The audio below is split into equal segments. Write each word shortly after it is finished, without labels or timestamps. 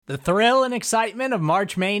The thrill and excitement of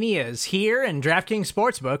March Mania is here, and DraftKings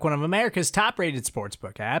Sportsbook, one of America's top-rated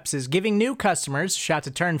sportsbook apps, is giving new customers a shot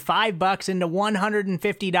to turn $5 into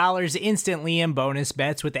 $150 instantly in bonus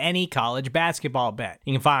bets with any college basketball bet.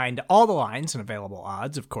 You can find all the lines and available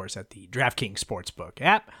odds, of course, at the DraftKings Sportsbook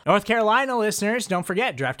app. North Carolina listeners, don't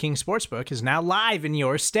forget, DraftKings Sportsbook is now live in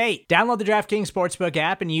your state. Download the DraftKings Sportsbook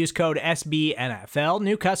app and use code SBNFL.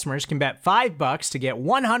 New customers can bet $5 to get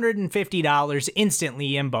 $150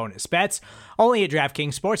 instantly in bonus bets, only at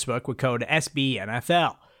DraftKings Sportsbook with code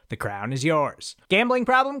SBNFL. The crown is yours. Gambling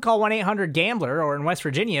problem? Call 1-800-GAMBLER, or in West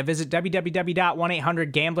Virginia, visit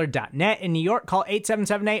www.1800gambler.net. In New York, call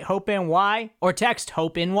 877-8-HOPE-NY or text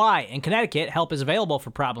HOPE-NY. In Connecticut, help is available for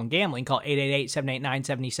problem gambling. Call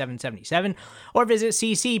 888-789-7777 or visit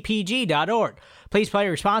ccpg.org. Please play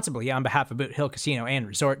responsibly on behalf of Boot Hill Casino and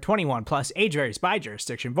Resort. 21 plus, age varies by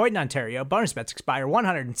jurisdiction. Void in Ontario. Bonus bets expire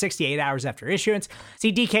 168 hours after issuance.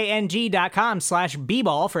 See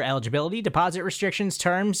dkng.com/bball for eligibility, deposit restrictions,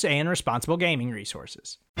 terms, and responsible gaming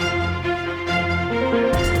resources.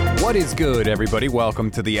 What is good, everybody?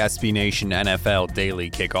 Welcome to the SB Nation NFL Daily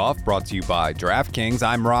Kickoff, brought to you by DraftKings.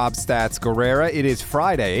 I'm Rob Stats Guerrera. It is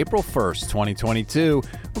Friday, April 1st, 2022.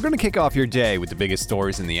 We're going to kick off your day with the biggest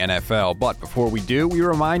stories in the NFL. But before we do, we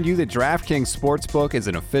remind you that DraftKings Sportsbook is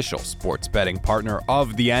an official sports betting partner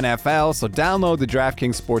of the NFL. So download the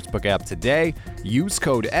DraftKings Sportsbook app today. Use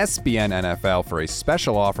code SBNNFL for a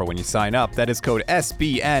special offer when you sign up. That is code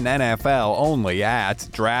SBNNFL only at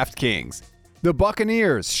DraftKings. The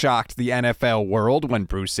Buccaneers shocked the NFL world when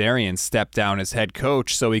Bruce Arians stepped down as head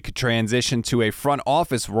coach so he could transition to a front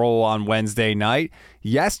office role on Wednesday night.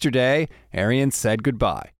 Yesterday, Arians said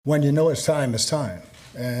goodbye. When you know it's time, it's time.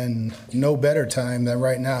 And no better time than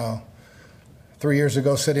right now. 3 years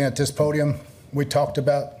ago, sitting at this podium, we talked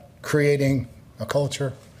about creating a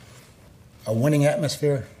culture, a winning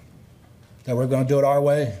atmosphere, that we're going to do it our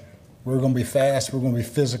way. We're going to be fast, we're going to be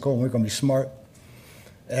physical, and we're going to be smart.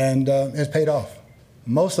 And it's paid off.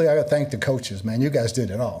 Mostly, I got to thank the coaches, man. You guys did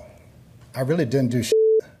it all. I really didn't do shit.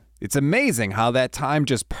 It's amazing how that time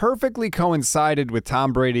just perfectly coincided with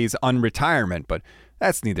Tom Brady's unretirement, but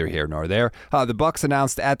that's neither here nor there. The Bucs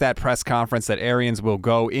announced at that press conference that Arians will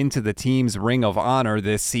go into the team's Ring of Honor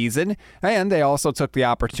this season, and they also took the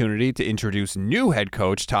opportunity to introduce new head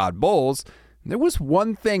coach Todd Bowles. There was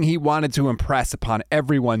one thing he wanted to impress upon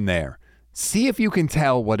everyone there. See if you can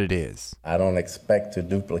tell what it is. I don't expect to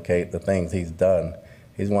duplicate the things he's done.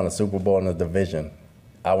 He's won a Super Bowl in the division.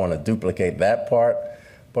 I want to duplicate that part,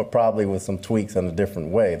 but probably with some tweaks in a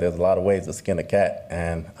different way. There's a lot of ways to skin a cat,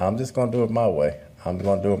 and I'm just going to do it my way. I'm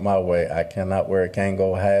going to do it my way. I cannot wear a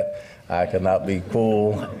Kango hat. I cannot be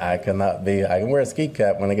cool. I can wear a ski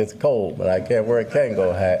cap when it gets cold, but I can't wear a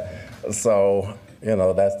Kango hat. So,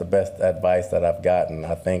 that's the best advice that I've gotten.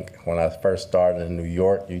 I think when I first started in New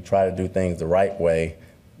York, you try to do things the right way,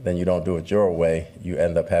 then you don't do it your way, you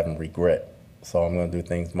end up having regret. So I'm going to do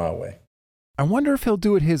things my way. I wonder if he'll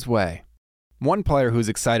do it his way. One player who's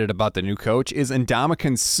excited about the new coach is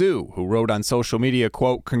Ndamukong Suh, who wrote on social media,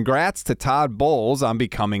 quote, "Congrats to Todd Bowles on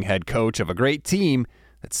becoming head coach of a great team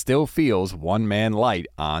that still feels one man light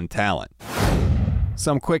on talent."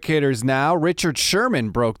 Some quick hitters now. Richard Sherman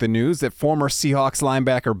broke the news that former Seahawks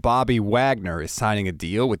linebacker Bobby Wagner is signing a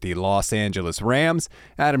deal with the Los Angeles Rams.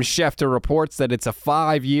 Adam Schefter reports that it's a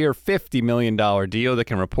 5-year, $50 million deal that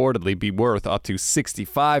can reportedly be worth up to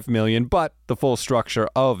 $65 million, but the full structure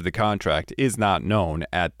of the contract is not known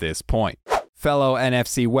at this point. Fellow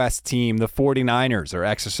NFC West team, the 49ers, are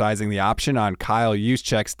exercising the option on Kyle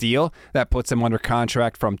Juszczyk's deal. That puts him under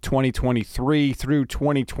contract from 2023 through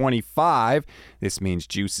 2025. This means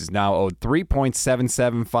Juice is now owed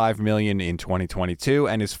 $3.775 million in 2022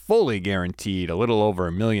 and is fully guaranteed a little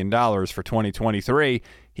over $1 million for 2023.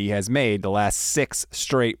 He has made the last 6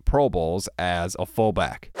 straight Pro Bowls as a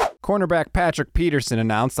fullback. Cornerback Patrick Peterson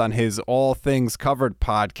announced on his All Things Covered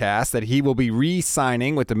podcast that he will be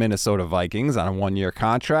re-signing with the Minnesota Vikings on a 1-year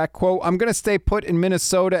contract. Quote, "I'm going to stay put in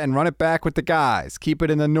Minnesota and run it back with the guys. Keep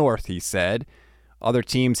it in the North," he said. Other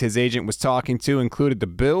teams his agent was talking to included the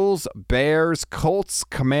Bills, Bears, Colts,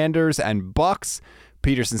 Commanders, and Bucs.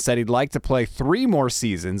 Peterson said he'd like to play 3 more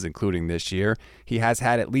seasons, including this year. He has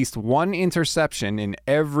had at least 1 interception in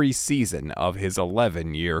every season of his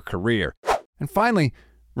 11-year career. And finally,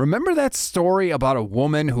 remember that story about a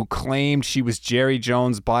woman who claimed she was Jerry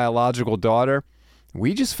Jones' biological daughter?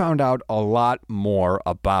 We just found out a lot more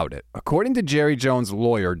about it. According to Jerry Jones'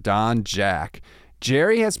 lawyer, Don Jack,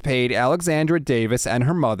 Jerry has paid Alexandra Davis and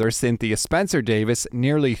her mother, Cynthia Spencer Davis,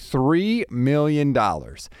 nearly $3 million.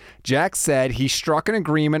 Jack said he struck an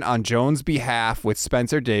agreement on Jones' behalf with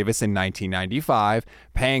Spencer Davis in 1995,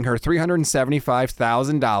 paying her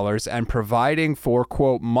 $375,000 and providing for,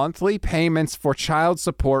 quote, monthly payments for child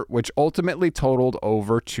support, which ultimately totaled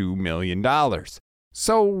over $2 million.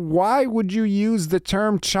 So why would you use the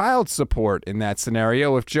term child support in that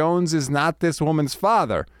scenario if Jones is not this woman's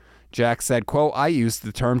father? Jack said, quote, I used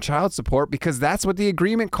the term child support because that's what the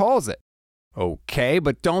agreement calls it. Okay,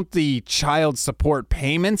 but don't the child support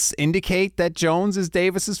payments indicate that Jones is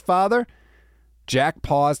Davis's father? Jack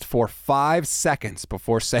paused for 5 seconds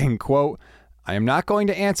before saying, quote, I am not going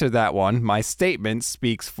to answer that one. My statement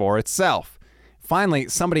speaks for itself. Finally,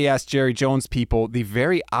 somebody asked Jerry Jones people the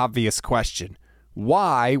very obvious question.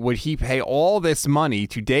 Why would he pay all this money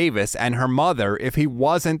to Davis and her mother if he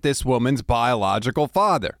wasn't this woman's biological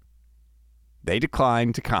father? They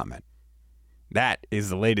declined to comment. That is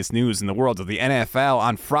the latest news in the world of the NFL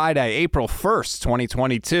on Friday, April 1st,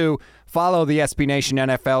 2022. Follow the SB Nation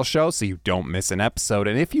NFL show so you don't miss an episode.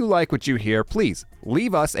 And if you like what you hear, please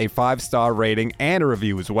leave us a 5-star rating and a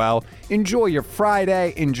review as well. Enjoy your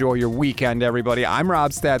Friday. Enjoy your weekend, everybody. I'm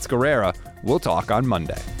Rob Stats Guerrera. We'll talk on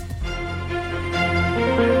Monday.